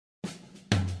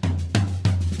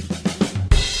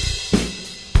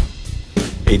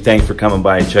Hey, thanks for coming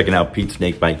by and checking out Pete's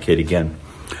Snake Bite Kit again.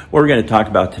 What we're going to talk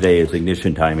about today is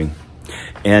ignition timing.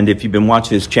 And if you've been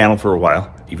watching this channel for a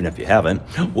while, even if you haven't,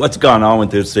 what's gone on with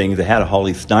this thing is they had a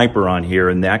Holley Sniper on here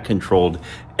and that controlled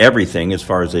everything as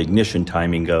far as the ignition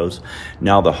timing goes.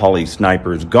 Now the Holley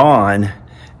Sniper's gone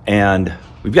and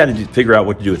we've got to figure out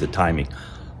what to do with the timing.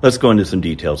 Let's go into some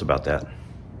details about that.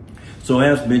 So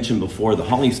as mentioned before, the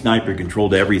Holley Sniper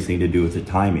controlled everything to do with the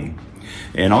timing.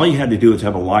 And all you had to do is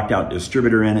have a locked out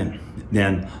distributor in it.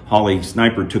 Then Holley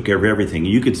Sniper took care of everything.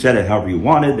 You could set it however you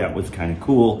wanted. That was kind of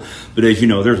cool. But as you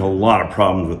know, there's a lot of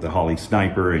problems with the Holley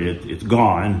Sniper and it's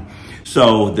gone.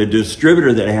 So the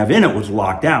distributor that I have in it was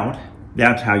locked out.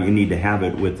 That's how you need to have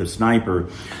it with the Sniper.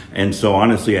 And so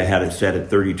honestly, I had it set at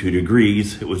 32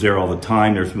 degrees. It was there all the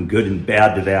time. There's some good and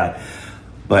bad to that.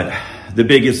 But the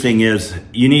biggest thing is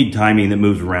you need timing that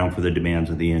moves around for the demands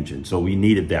of the engine. So we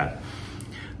needed that.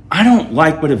 I don't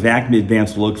like what a vacuum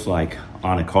advance looks like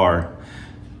on a car.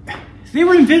 They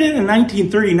were invented in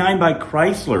 1939 by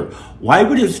Chrysler. Why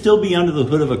would it still be under the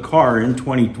hood of a car in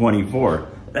 2024?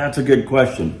 That's a good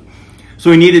question.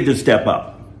 So we needed to step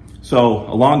up. So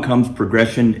along comes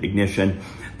Progression Ignition.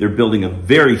 They're building a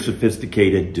very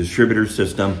sophisticated distributor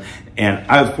system, and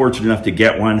I was fortunate enough to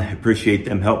get one. I appreciate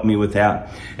them helping me with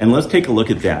that. And let's take a look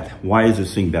at that. Why is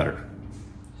this thing better?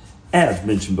 As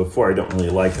mentioned before, I don't really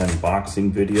like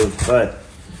unboxing videos, but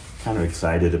kind of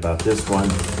excited about this one.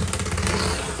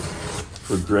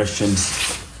 Progression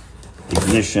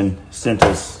Ignition sent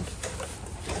us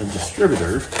a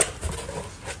distributor,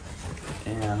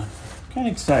 and I'm kind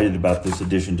of excited about this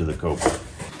addition to the Cobra.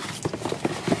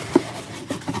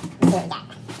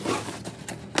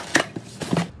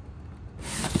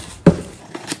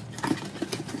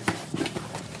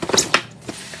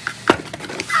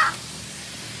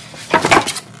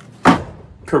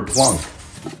 Kerplunk.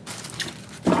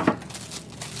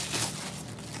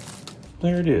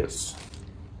 There it is.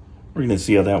 We're going to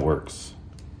see how that works.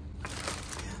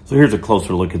 So here's a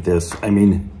closer look at this. I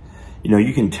mean, you know,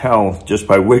 you can tell just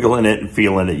by wiggling it and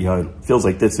feeling it, you know, it feels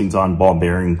like this thing's on ball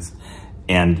bearings,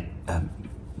 and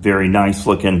very nice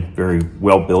looking, very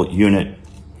well built unit.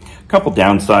 A couple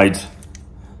downsides.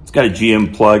 It's got a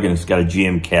GM plug and it's got a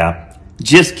GM cap.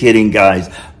 Just kidding,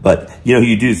 guys. But, you know,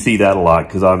 you do see that a lot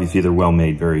because obviously they're well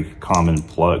made, very common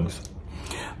plugs.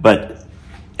 But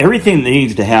everything that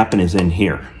needs to happen is in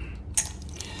here.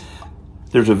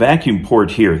 There's a vacuum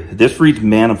port here. This reads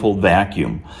manifold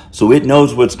vacuum. So it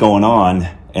knows what's going on,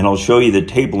 and I'll show you the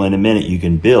table in a minute you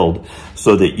can build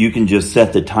so that you can just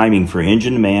set the timing for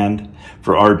engine demand,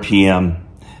 for RPM,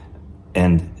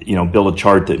 and, you know, build a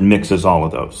chart that mixes all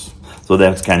of those. So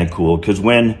that's kind of cool, because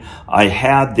when I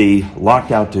had the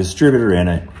locked out distributor in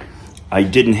it, I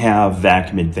didn't have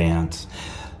vacuum advance.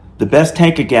 The best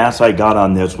tank of gas I got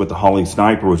on this with the Holley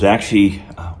Sniper was actually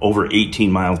over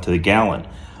 18 miles to the gallon.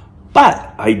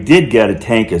 But I did get a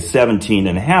tank of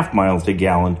 17.5 miles to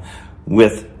gallon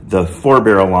with the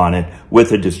 4-barrel on it, with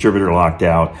the distributor locked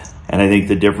out. And I think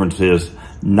the difference is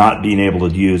not being able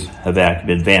to use a vacuum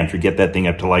advance or get that thing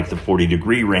up to like the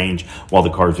 40-degree range while the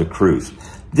car's at cruise.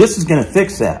 This is going to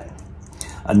fix that.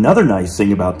 Another nice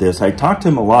thing about this, I talked to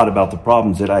him a lot about the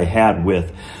problems that I had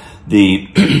with the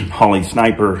Holley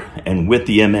Sniper and with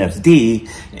the MSD,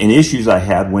 and issues I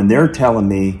had when they're telling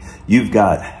me you've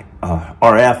got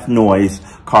RF noise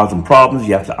causing problems,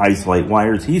 you have to isolate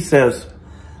wires. He says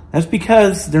that's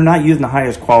because they're not using the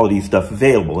highest quality stuff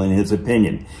available, in his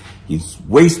opinion. He's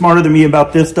way smarter than me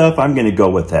about this stuff. I'm going to go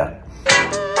with that.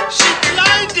 She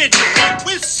blinded me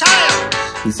with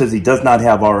science. He says he does not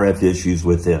have RF issues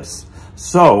with this.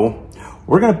 So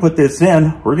we're going to put this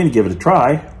in. We're going to give it a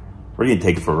try. We're going to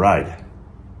take it for a ride.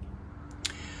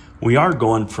 We are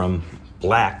going from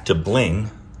black to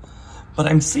bling, but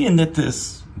I'm seeing that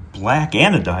this black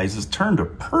anodize has turned to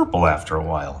purple after a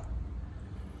while.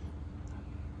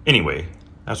 Anyway,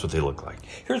 that's what they look like.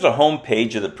 Here's a home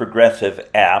page of the Progressive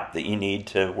app that you need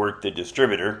to work the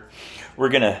distributor. We're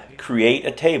going to create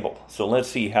a table. So let's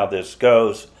see how this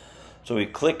goes. So we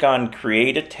click on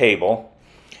create a table,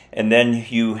 and then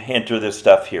you enter this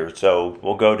stuff here. So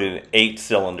we'll go to 8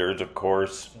 cylinders, of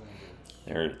course.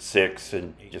 They're at 6,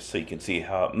 and just so you can see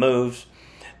how it moves.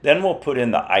 Then we'll put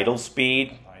in the idle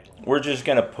speed. We're just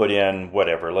going to put in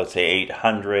whatever, let's say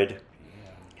 800.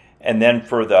 And then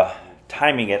for the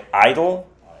timing at idle,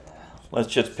 let's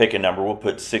just pick a number. We'll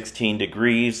put 16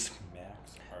 degrees.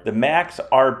 The max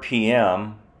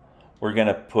RPM, we're going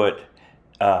to put,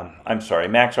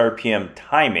 max RPM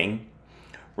timing,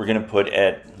 we're going to put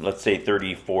at, let's say,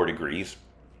 34 degrees.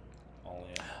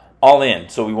 All in.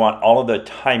 So we want all of the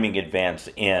timing advance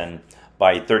in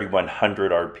by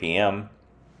 3100 RPM.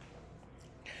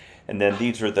 And then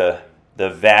these are the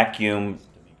vacuum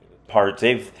parts.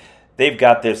 They've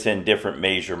got this in different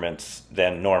measurements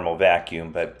than normal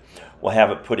vacuum, but we'll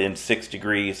have it put in 6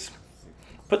 degrees.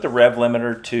 Put the rev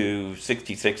limiter to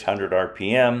 6,600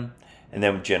 RPM, and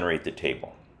then we generate the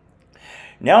table.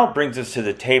 Now it brings us to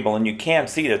the table, and you can't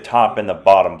see the top and the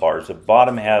bottom bars. The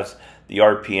bottom has the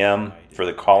RPM for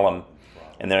the column,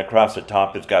 and then across the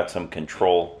top it's got some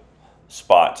control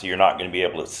spots, so you're not going to be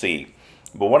able to see.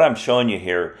 But what I'm showing you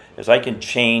here is I can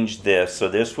change this. So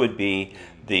this would be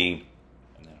the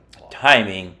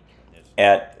timing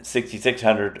at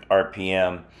 6,600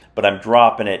 RPM, but I'm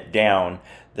dropping it down.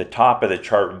 The top of the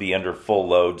chart would be under full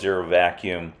load, 0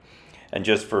 vacuum. And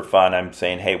just for fun, I'm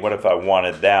saying, hey, what if I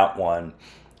wanted that one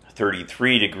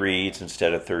 33 degrees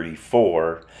instead of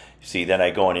 34? See, then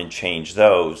I go in and change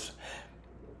those.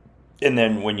 And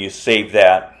then when you save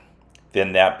that,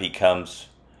 then that becomes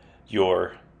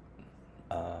your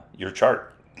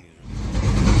chart.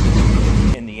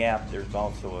 In the app, there's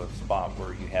also a spot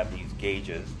where you have these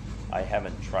gauges. I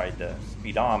haven't tried the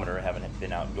speedometer, haven't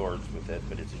been outdoors with it,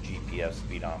 but it's a GPS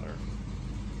speedometer.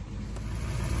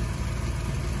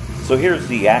 So here's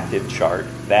the active chart.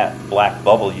 That black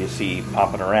bubble you see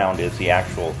popping around is the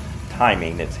actual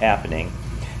timing that's happening.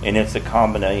 And it's a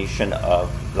combination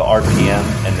of the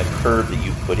RPM and the curve that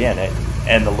you put in it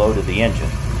and the load of the engine.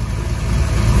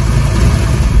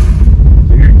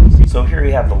 So here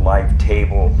you have the live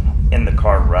table in the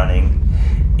car running.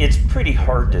 It's pretty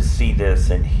hard to see this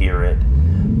and hear it,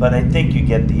 but I think you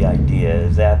get the idea.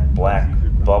 As that black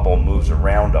bubble moves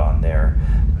around on there,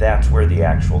 that's where the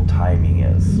actual timing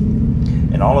is.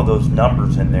 And all of those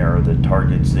numbers in there are the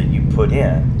targets that you put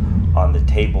in on the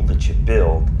table that you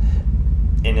build,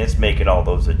 and it's making all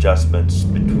those adjustments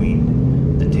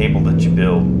between the table that you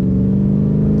build,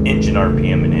 engine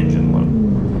RPM and engine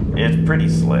load. It's pretty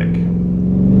slick.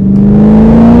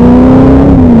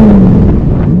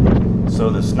 So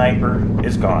the Sniper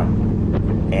is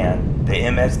gone, and the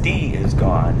MSD is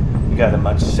gone. You got a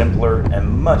much simpler and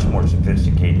much more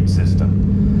sophisticated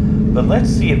system. But let's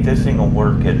see if this thing will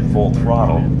work at full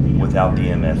throttle without the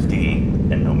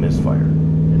MSD and no misfire.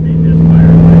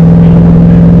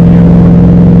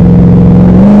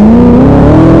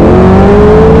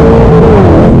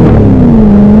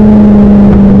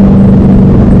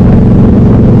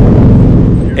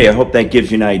 Hey, I hope that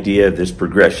gives you an idea of this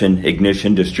progression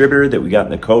ignition distributor that we got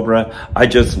in the Cobra. I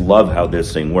just love how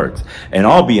this thing works. And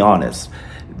I'll be honest,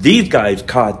 these guys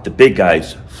caught the big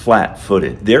guys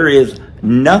flat-footed. There is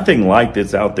nothing like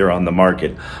this out there on the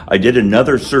market. I did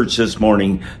another search this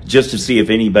morning just to see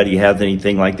if anybody has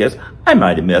anything like this. I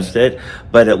might have missed it,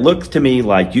 but it looks to me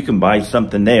like you can buy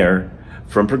something there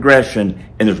from Progression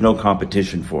and there's no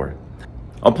competition for it.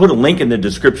 I'll put a link in the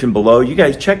description below. You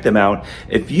guys check them out.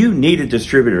 If you need a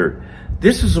distributor,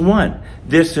 this is the one.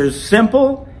 This is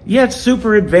simple, yet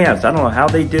super advanced. I don't know how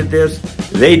they did this.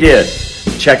 They did.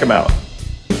 Check them out.